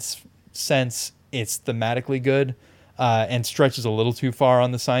science sense, it's thematically good, and stretches a little too far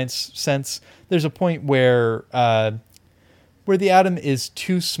on the science sense. There's a point where the atom is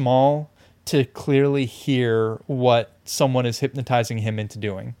too small to clearly hear what someone is hypnotizing him into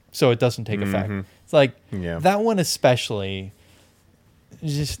doing, so it doesn't take effect. It's like, that one especially,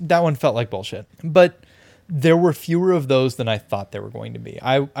 just that one felt like bullshit. But there were fewer of those than I thought there were going to be.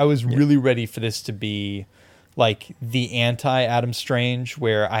 I was really ready for this to be like the anti-Adam Strange,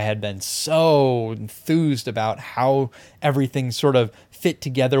 where I had been so enthused about how everything sort of fit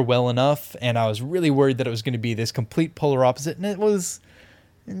together well enough, and I was really worried that it was going to be this complete polar opposite, and it was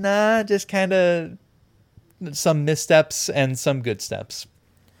just kind of some missteps and some good steps.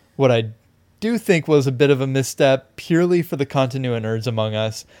 What I do think was a bit of a misstep, purely for the continuity nerds among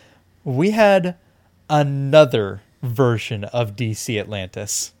us, we had another version of DC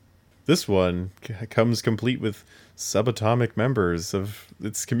Atlantis. This one comes complete with subatomic members of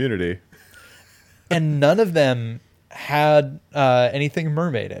its community. And none of them had anything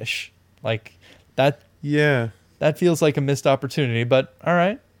mermaidish. Like, that. Yeah. That feels like a missed opportunity, but all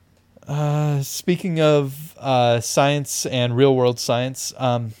right. Speaking of science and real-world science,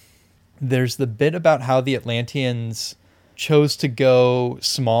 there's the bit about how the Atlanteans chose to go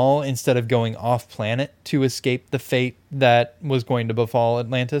small instead of going off-planet to escape the fate that was going to befall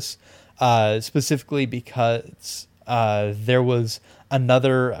Atlantis, specifically because there was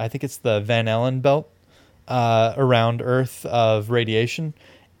another, I think it's the Van Allen belt around Earth of radiation,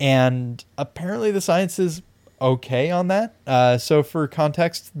 and apparently the science is okay on that. So for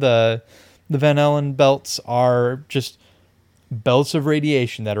context, the Van Allen belts are just belts of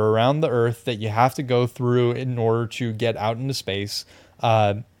radiation that are around the Earth that you have to go through in order to get out into space.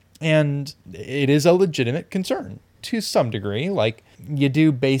 And it is a legitimate concern to some degree. Like, you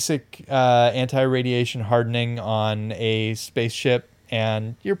do basic anti-radiation hardening on a spaceship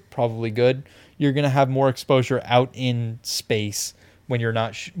and you're probably good. You're going to have more exposure out in space when you're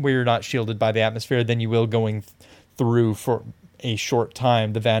not where you're not shielded by the atmosphere than you will going through for a short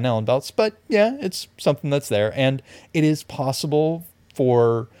time the Van Allen belts. But yeah, it's something that's there, and it is possible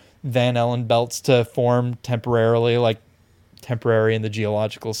for Van Allen belts to form temporarily, like temporary in the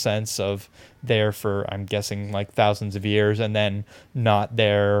geological sense of there for, I'm guessing, like thousands of years, and then not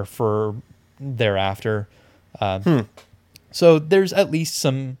there for thereafter. So there's at least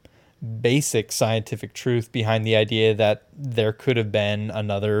some basic scientific truth behind the idea that there could have been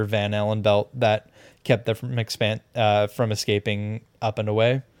another Van Allen belt that kept them from escaping up and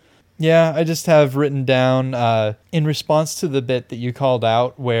away. Yeah, I just have written down in response to the bit that you called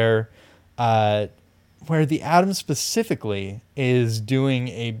out where the Atom specifically is doing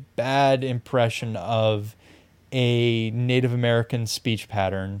a bad impression of a Native American speech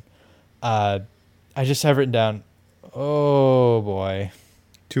pattern. I just have written down, oh boy.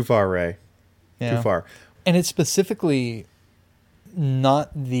 Too far, Ray. Yeah. Too far. And it's specifically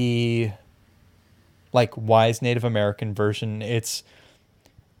not the like wise Native American version. It's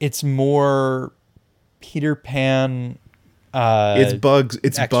more Peter Pan. It's Bugs.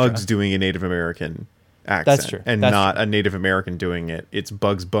 It's extra. Bugs doing a Native American accent. That's true. And That's not true. a Native American doing it. It's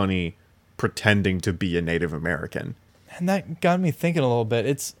Bugs Bunny pretending to be a Native American. And that got me thinking a little bit.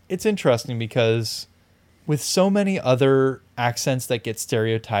 It's interesting because with so many other accents that get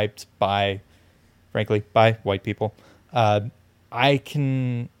stereotyped by white people, I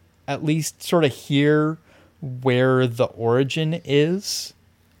can at least sort of hear where the origin is,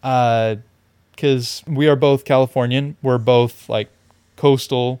 because we are both Californian. We're both like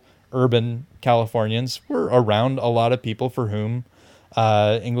coastal, urban Californians. We're around a lot of people for whom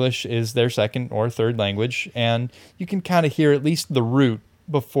English is their second or third language, and you can kind of hear at least the root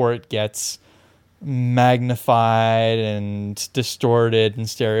before it gets magnified and distorted and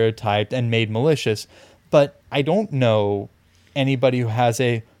stereotyped and made malicious. But I don't know anybody who has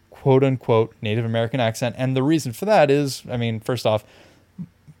a quote-unquote Native American accent, and the reason for that is, I mean, first off,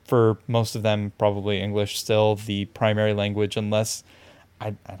 for most of them, probably English still the primary language, unless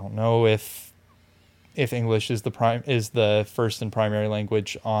I don't know if English is the first and primary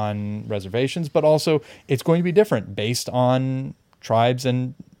language on reservations, but also it's going to be different based on tribes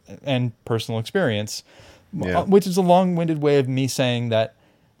and personal experience, which is a long-winded way of me saying that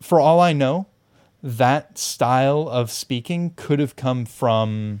for all I know, that style of speaking could have come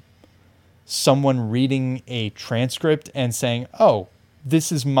from someone reading a transcript and saying, oh,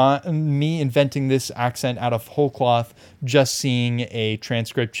 this is me inventing this accent out of whole cloth, just seeing a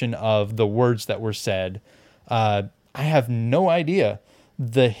transcription of the words that were said. I have no idea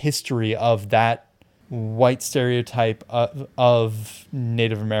the history of that white stereotype of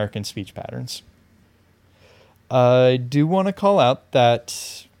Native American speech patterns. I do want to call out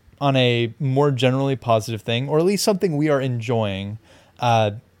that on a more generally positive thing, or at least something we are enjoying,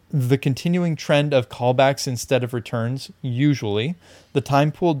 the continuing trend of callbacks instead of returns, usually. The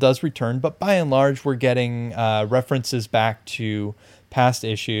time pool does return, but by and large, we're getting references back to past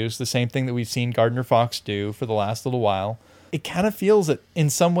issues, the same thing that we've seen Gardner Fox do for the last little while. it kind of feels it in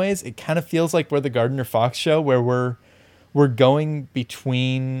some ways. It kind of feels like we're the Gardner Fox show, where we're going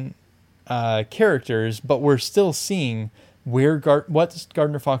between characters, but we're still seeing what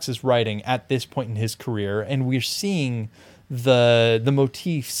Gardner Fox is writing at this point in his career, and we're seeing the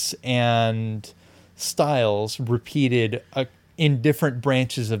motifs and styles repeated in different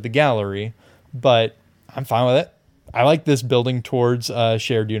branches of the gallery. But I'm fine with it. I like this building towards a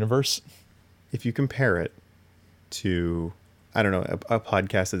shared universe. If you compare it to, I don't know, a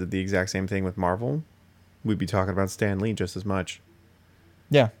podcast that did the exact same thing with Marvel, we'd be talking about Stan Lee just as much.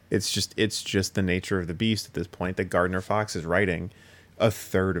 Yeah. It's just the nature of the beast at this point that Gardner Fox is writing a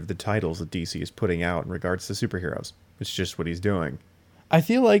third of the titles that DC is putting out in regards to superheroes. It's just what he's doing. I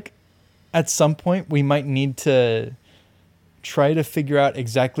feel like at some point we might need to try to figure out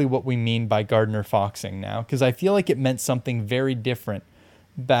exactly what we mean by Gardner Foxing now, because I feel like it meant something very different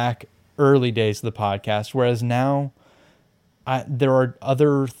back early days of the podcast, whereas now there are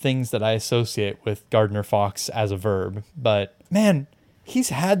other things that I associate with Gardner Fox as a verb. But man, he's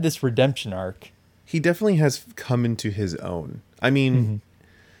had this redemption arc. He definitely has come into his own. I mean,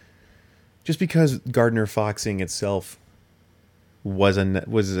 just because Gardner Foxing itself was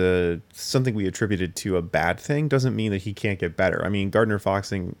something we attributed to a bad thing doesn't mean that he can't get better. I mean, Gardner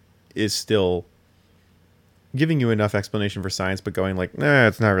Foxing is still giving you enough explanation for science, but going like, nah,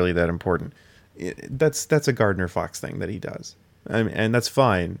 it's not really that important. That's a Gardner Fox thing that he does. And that's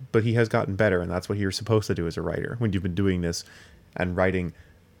fine, but he has gotten better, and that's what you're supposed to do as a writer when you've been doing this and writing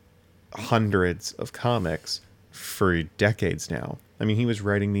hundreds of comics for decades now. I mean, he's been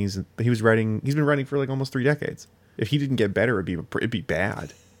writing for like almost 3 decades. If he didn't get better, it'd be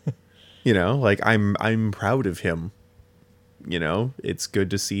bad. You know, like I'm proud of him. You know, it's good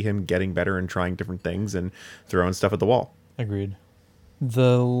to see him getting better and trying different things and throwing stuff at the wall. Agreed.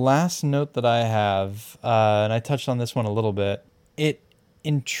 The last note that I have, and I touched on this one a little bit, it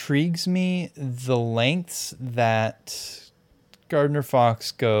intrigues me the lengths that Gardner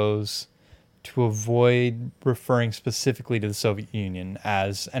Fox goes to avoid referring specifically to the Soviet Union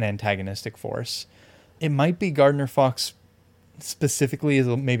as an antagonistic force. It might be Gardner Fox specifically is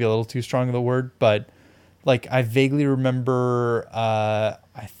maybe a little too strong of a word, but like I vaguely remember, I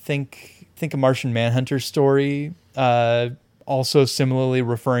think a Martian Manhunter story, also similarly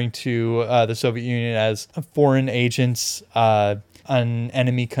referring to the Soviet Union as foreign agents, an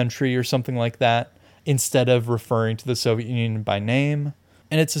enemy country or something like that, instead of referring to the Soviet Union by name.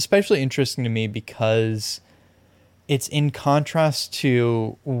 And it's especially interesting to me because it's in contrast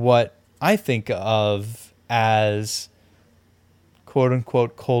to what I think of as quote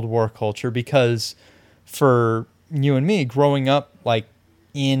unquote Cold War culture, because for you and me growing up like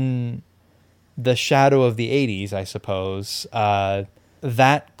in the shadow of the 80s, I suppose,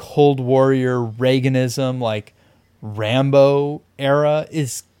 that Cold Warrior Reaganism, like Rambo era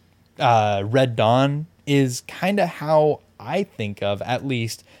is Red Dawn is kind of how I think of, at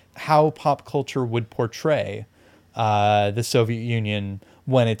least, how pop culture would portray the Soviet Union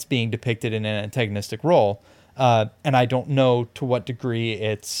when it's being depicted in an antagonistic role. And I don't know to what degree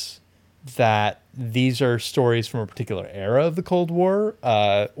it's that these are stories from a particular era of the Cold War,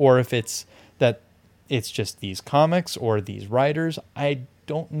 or if it's that it's just these comics or these writers. I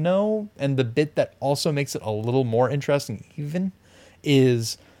don't know. And the bit that also makes it a little more interesting even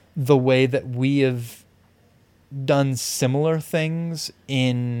is the way that we have done similar things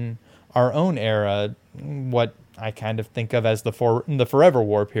in our own era, what I kind of think of as the Forever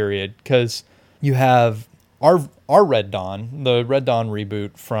War period, because you have our Red Dawn, the Red Dawn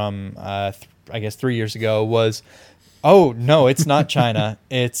reboot from I guess 3 years ago was, oh no, it's not China,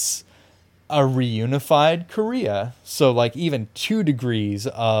 it's a reunified Korea. So like even 2 degrees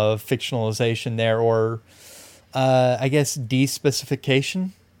of fictionalization there, or I guess despecification.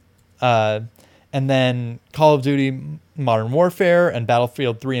 And then Call of Duty Modern Warfare and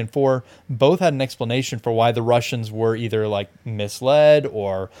Battlefield 3 and 4 both had an explanation for why the Russians were either like misled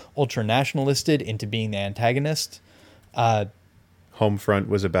or ultra-nationalisted into being the antagonist. Homefront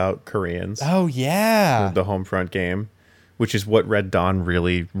was about Koreans. Oh, yeah. The Homefront game, which is what Red Dawn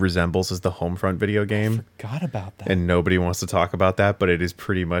really resembles as the Homefront video game. I forgot about that. And nobody wants to talk about that, but it is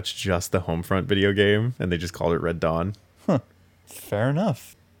pretty much just the Homefront video game, and they just called it Red Dawn. Huh. Fair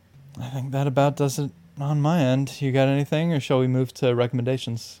enough. I think that about does it on my end. You got anything, or shall we move to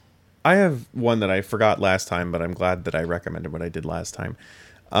recommendations? I have one that I forgot last time, but I'm glad that I recommended what I did last time.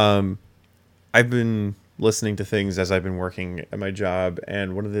 I've been listening to things as I've been working at my job,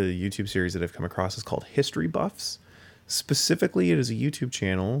 and one of the YouTube series that I've come across is called History Buffs. Specifically, it is a YouTube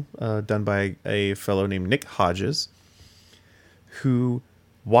channel done by a fellow named Nick Hodges, who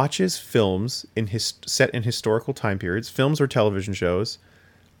watches films set in historical time periods, films or television shows,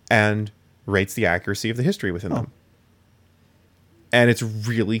 and rates the accuracy of the history within them. And it's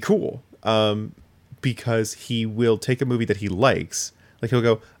really cool because he will take a movie that he likes. Like, he'll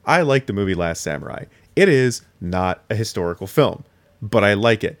go, I like the movie Last Samurai. It is not a historical film, but I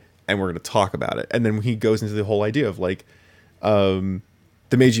like it, and we're going to talk about it. And then he goes into the whole idea of, like, the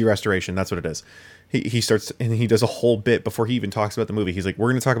Meiji Restoration. That's what it is. He starts, and he does a whole bit before he even talks about the movie. He's like, we're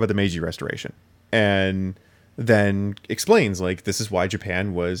going to talk about the Meiji Restoration. And then explains, like, this is why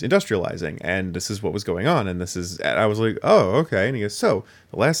Japan was industrializing, and this is what was going on, and I was like, oh, okay. And he goes, so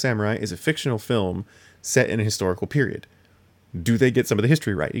The Last Samurai is a fictional film set in a historical period. Do they get some of the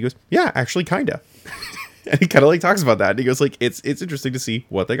history right? He goes, yeah, actually, kinda. And he kind of, like, talks about that, and he goes, like, it's interesting to see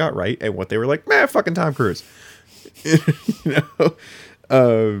what they got right and what they were like, man, fucking Tom Cruise. You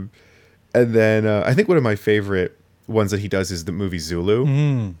know. And then I think one of my favorite ones that he does is the movie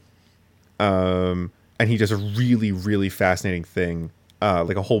Zulu. And he does a really, really fascinating thing,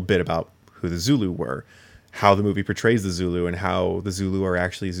 like a whole bit about who the Zulu were, how the movie portrays the Zulu, and how the Zulu are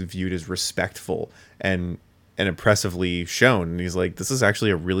actually viewed as respectful and impressively shown. And he's like, this is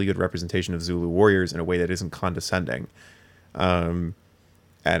actually a really good representation of Zulu warriors in a way that isn't condescending. And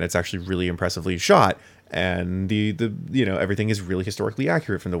it's actually really impressively shot. And the you know, everything is really historically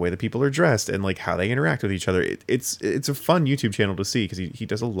accurate, from the way that people are dressed and, like, how they interact with each other. It's a fun YouTube channel to see, because he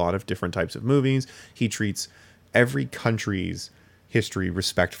does a lot of different types of movies. He treats every country's history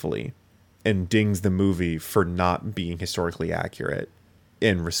respectfully and dings the movie for not being historically accurate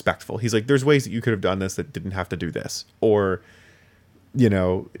and respectful. He's like, there's ways that you could have done this that didn't have to do this, or, you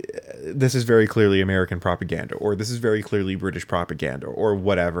know, this is very clearly American propaganda, or this is very clearly British propaganda, or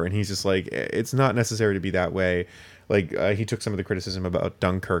whatever. And he's just like, it's not necessary to be that way. Like, he took some of the criticism about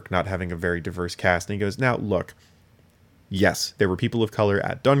Dunkirk not having a very diverse cast, and he goes, now look, yes, there were people of color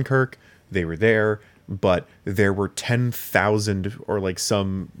at Dunkirk, they were there, but there were 10,000 or, like,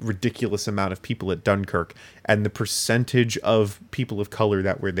 some ridiculous amount of people at Dunkirk, and the percentage of people of color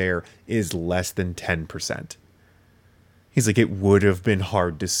that were there is less than 10%. He's like, it would have been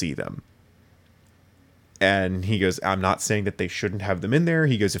hard to see them. And he goes, I'm not saying that they shouldn't have them in there.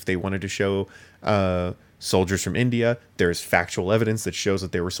 He goes, if they wanted to show soldiers from India, there's factual evidence that shows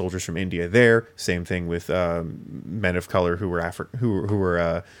that there were soldiers from India there. Same thing with men of color who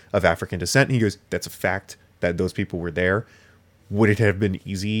were of African descent. He goes, that's a fact that those people were there. Would it have been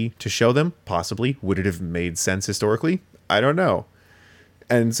easy to show them? Possibly. Would it have made sense historically? I don't know.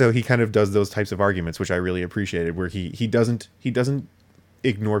 And so he kind of does those types of arguments, which I really appreciated, where he doesn't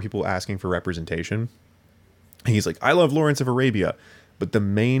ignore people asking for representation. He's like, I love Lawrence of Arabia, but the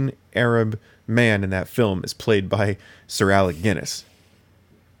main Arab man in that film is played by Sir Alec Guinness.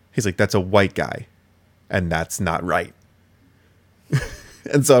 He's like, that's a white guy, and that's not right.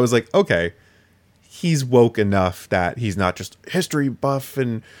 And so I was like, okay, he's woke enough that he's not just history buff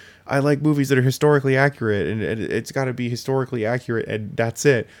and I like movies that are historically accurate, and it's got to be historically accurate, and that's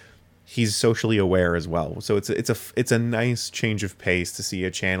it. He's socially aware as well. So it's a nice change of pace to see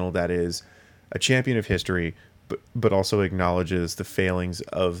a channel that is a champion of history, but also acknowledges the failings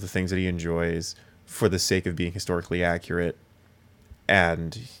of the things that he enjoys for the sake of being historically accurate,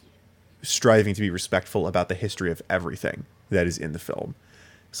 and striving to be respectful about the history of everything that is in the film.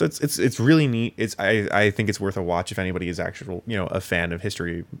 So it's really neat. I think it's worth a watch if anybody is a fan of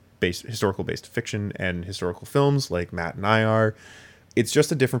historical based fiction and historical films like Matt and I are. It's just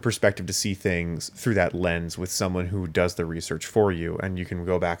a different perspective to see things through that lens with someone who does the research for you, and you can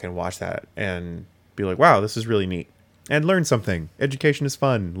go back and watch that and be like, wow, this is really neat, and learn something. Education is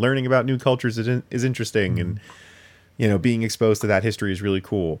fun. Learning about new cultures is interesting, and being exposed to that history is really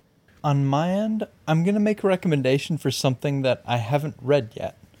cool. On my end, I'm going to make a recommendation for something that I haven't read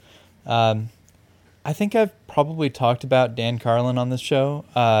yet. I think I've probably talked about Dan Carlin on this show.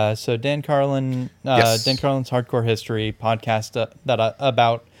 So Dan Carlin, Yes. Dan Carlin's Hardcore History podcast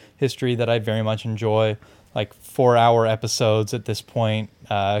about history that I very much enjoy. Like 4-hour episodes at this point.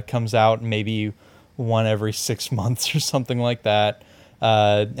 Comes out maybe one every 6 months or something like that.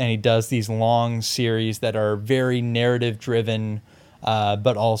 And he does these long series that are very narrative driven,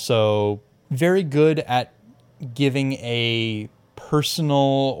 but also very good at giving a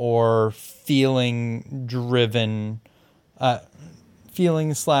personal or feeling /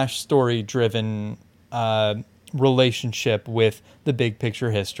 story driven relationship with the big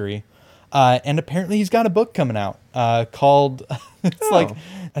picture history. And apparently he's got a book coming out called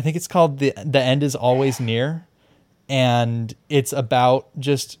I think it's called The End Is Always Near. And it's about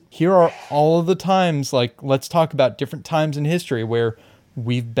just, here are all of the times, like, let's talk about different times in history where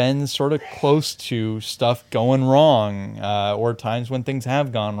we've been sort of close to stuff going wrong, or times when things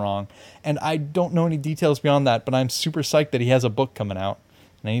have gone wrong. And I don't know any details beyond that, but I'm super psyched that he has a book coming out,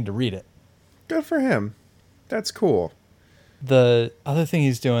 and I need to read it. Good for him. That's cool. The other thing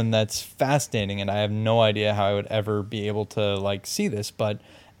he's doing that's fascinating, and I have no idea how I would ever be able to like see this, but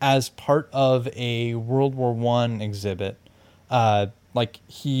as part of a World War I exhibit, like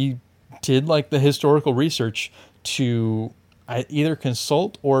he did like the historical research to either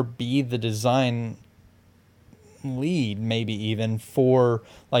consult or be the design lead, maybe even for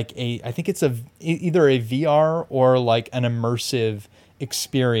like I think it's either a VR or like an immersive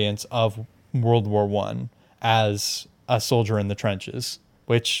experience of World War I as a soldier in the trenches,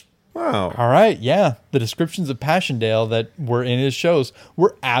 which, Wow. all right, yeah, the descriptions of Passchendaele that were in his shows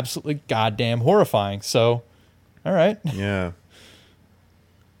were absolutely goddamn horrifying. So, all right. Yeah.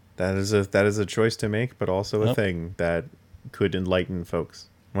 That is a choice to make, but also a thing that could enlighten folks.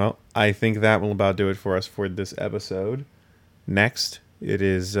 Well, I think that will about do it for us for this episode. Next, it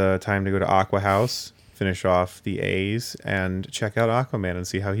is time to go to Aqua House, finish off the A's, and check out Aquaman and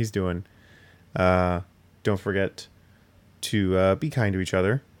see how he's doing. Don't forget to be kind to each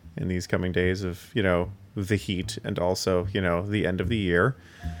other in these coming days of, the heat and also, the end of the year.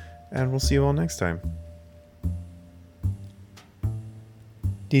 And we'll see you all next time.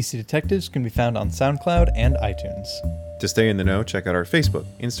 DC Detectives can be found on SoundCloud and iTunes. To stay in the know, check out our Facebook,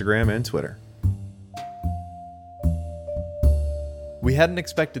 Instagram, and Twitter. We hadn't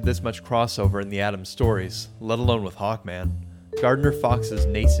expected this much crossover in the Atom stories, let alone with Hawkman. Gardner Fox's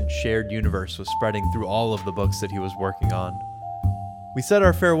nascent shared universe was spreading through all of the books that he was working on. We said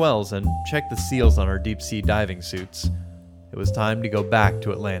our farewells and checked the seals on our deep-sea diving suits. It was time to go back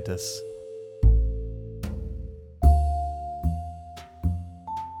to Atlantis.